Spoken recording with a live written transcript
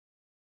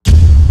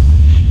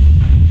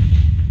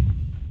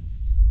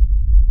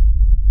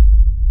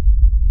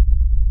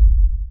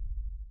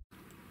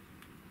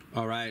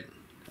All right,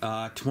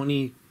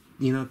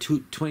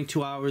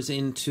 22 hours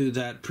into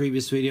that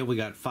previous video, we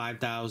got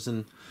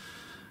 5,000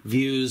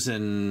 views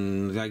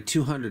and like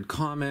 200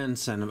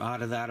 comments, and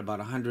out of that about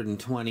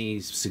 120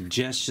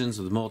 suggestions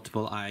with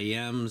multiple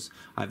IEMs.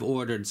 I've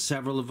ordered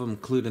several of them,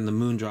 including the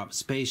Moondrop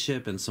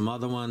spaceship and some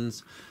other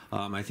ones.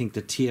 I think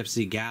the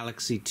TFZ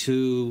Galaxy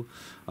 2,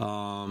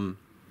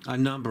 a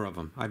number of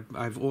them.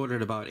 I've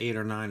ordered about 8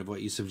 or 9 of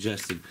what you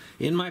suggested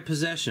in my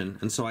possession,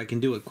 and so I can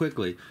do it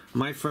quickly.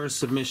 My first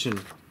submission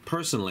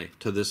personally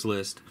to this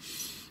list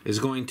is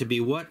going to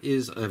be what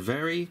is a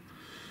very,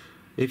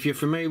 if you're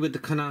familiar with the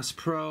Canas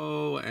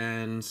Pro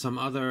and some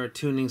other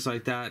tunings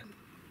like that,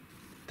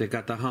 they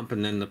got the hump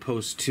and then the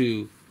post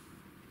 2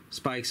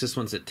 spikes. This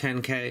one's at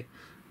 10K,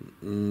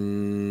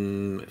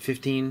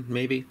 15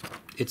 maybe.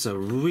 It's a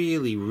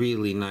really,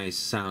 really nice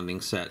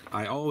sounding set.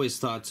 I always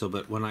thought so,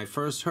 but when I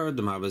first heard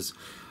them, I was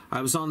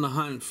on the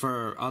hunt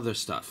for other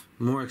stuff,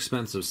 more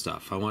expensive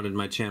stuff. I wanted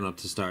my channel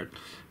to start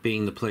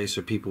being the place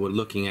where people were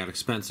looking at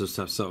expensive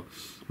stuff. So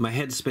my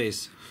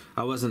headspace,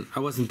 I wasn't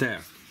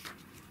there.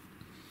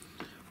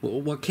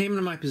 What came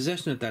into my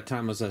possession at that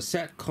time was a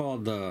set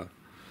called the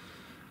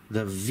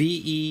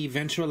VE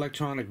Venture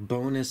Electronic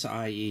Bonus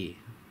IE.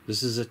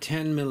 This is a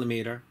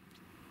 10mm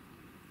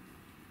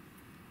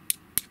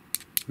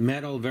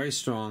metal, very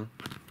strong.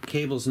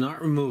 Cable's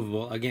not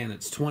removable. Again,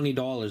 it's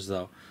 $20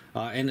 though,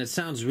 and it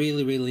sounds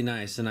really, really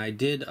nice. And I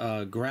did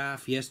a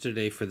graph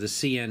yesterday for the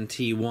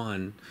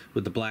CNT1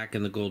 with the black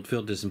and the gold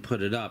filters and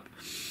put it up.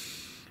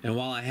 And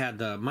while I had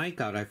the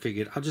mic out, I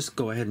figured I'll just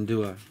go ahead and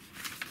do a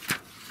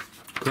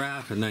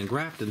graph, and then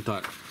graphed and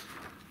thought,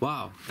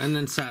 wow, and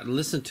then sat and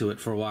listened to it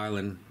for a while,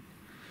 and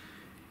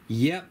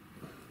yep,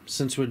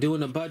 since we're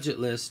doing a budget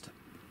list,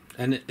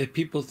 and if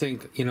people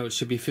think, you know, it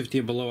should be 50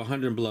 and below,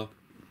 100 and below,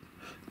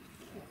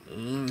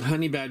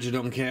 Honey Badger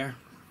don't care.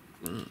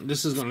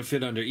 This is going to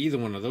fit under either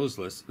one of those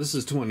lists. This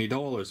is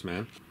 $20,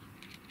 man.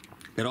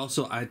 It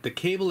also, the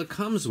cable it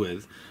comes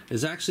with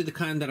is actually the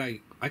kind that I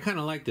kind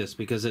of like this,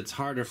 because it's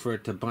harder for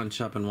it to bunch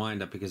up and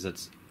wind up because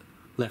it's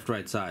left,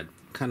 right side,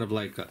 kind of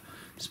like a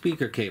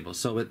speaker cable.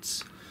 So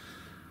it's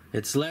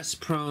less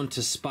prone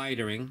to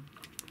spidering,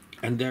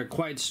 and they're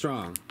quite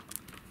strong.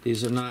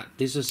 These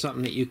are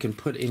something that you can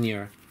put in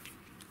your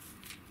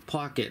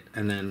pocket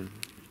and then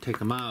take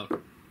them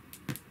out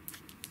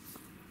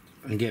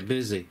and get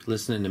busy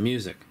listening to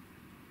music.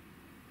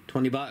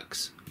 20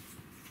 bucks.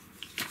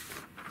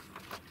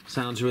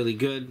 Sounds really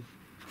good.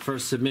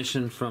 First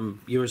submission from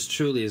yours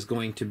truly is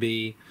going to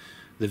be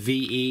the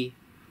VE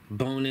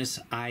Bonus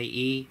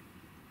IE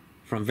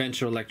from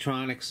Venture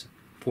Electronics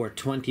for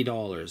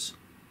 $20.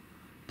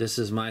 This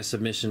is my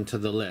submission to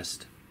the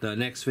list. The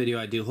next video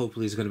I do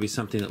hopefully is going to be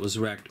something that was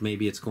wrecked.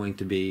 Maybe it's going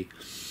to be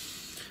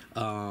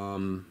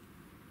God,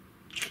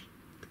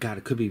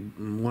 it could be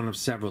one of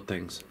several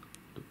things.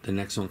 The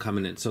next one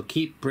coming in. So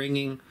keep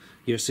bringing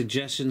your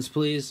suggestions,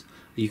 please.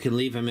 You can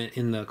leave them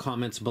in the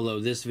comments below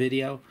this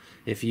video.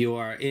 If you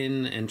are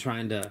in and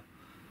trying to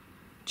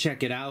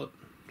check it out,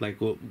 like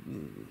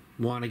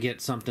want to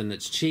get something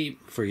that's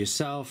cheap for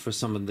yourself, for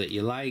someone that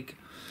you like,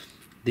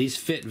 these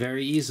fit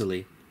very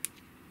easily.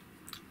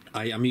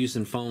 I'm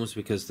using foams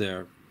because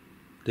they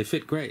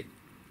fit great.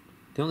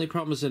 The only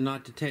problem is they're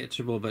not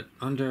detachable, but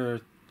under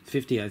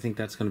 50 I think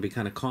that's going to be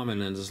kind of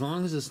common, and as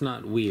long as it's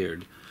not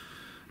weird,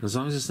 as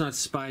long as it's not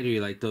spidery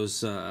like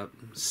those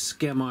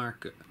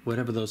Schemark,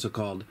 whatever those are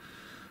called,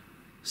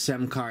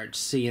 Semcart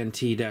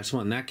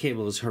CNT-1, that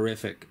cable is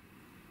horrific.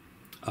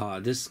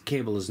 This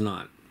cable is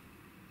not.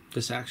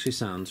 This actually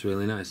sounds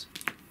really nice.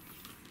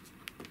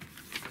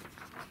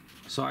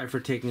 Sorry for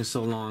taking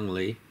so long,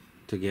 Lee,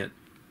 to get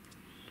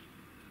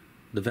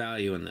the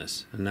value in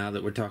this. And now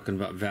that we're talking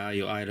about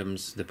value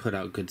items that put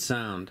out good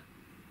sound,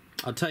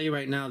 I'll tell you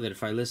right now that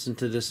if I listen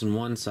to this on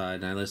one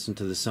side and I listen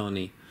to the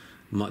Sony,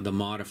 the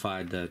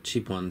modified, the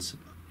cheap ones,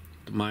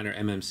 the minor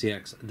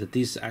MMCX, that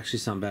these actually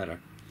sound better.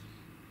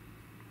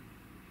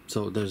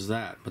 So there's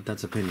that, but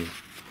that's opinion.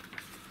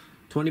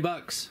 20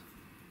 bucks.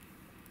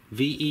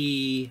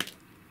 VE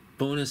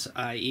Bonus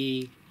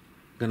IE.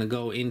 Gonna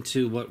go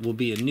into what will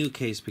be a new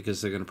case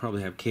because they're gonna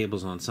probably have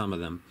cables on some of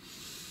them.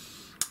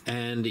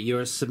 And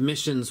your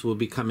submissions will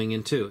be coming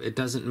in too. It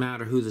doesn't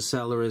matter who the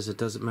seller is, it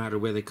doesn't matter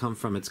where they come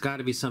from. It's got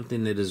to be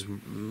something that is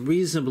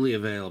reasonably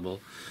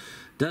available,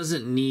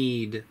 doesn't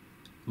need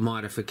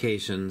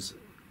modifications,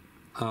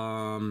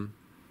 and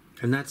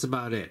that's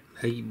about it.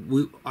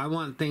 I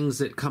want things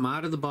that come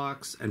out of the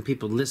box and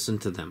people listen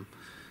to them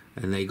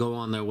and they go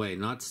on their way,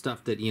 not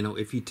stuff that, you know,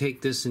 if you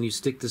take this and you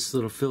stick this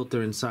little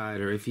filter inside,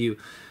 or if you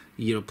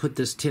know, put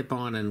this tip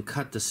on and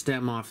cut the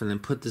stem off and then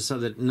put this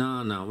other,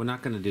 no, we're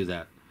not going to do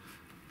that.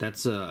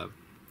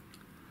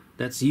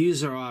 That's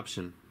user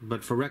option,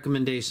 but for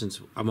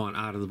recommendations I want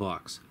out of the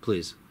box,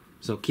 please.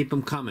 So keep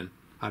them coming.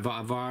 I've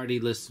already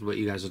listed what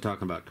you guys are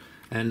talking about,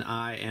 and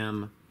I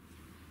am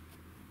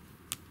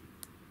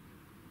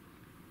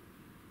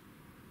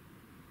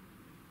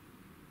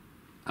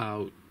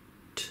out.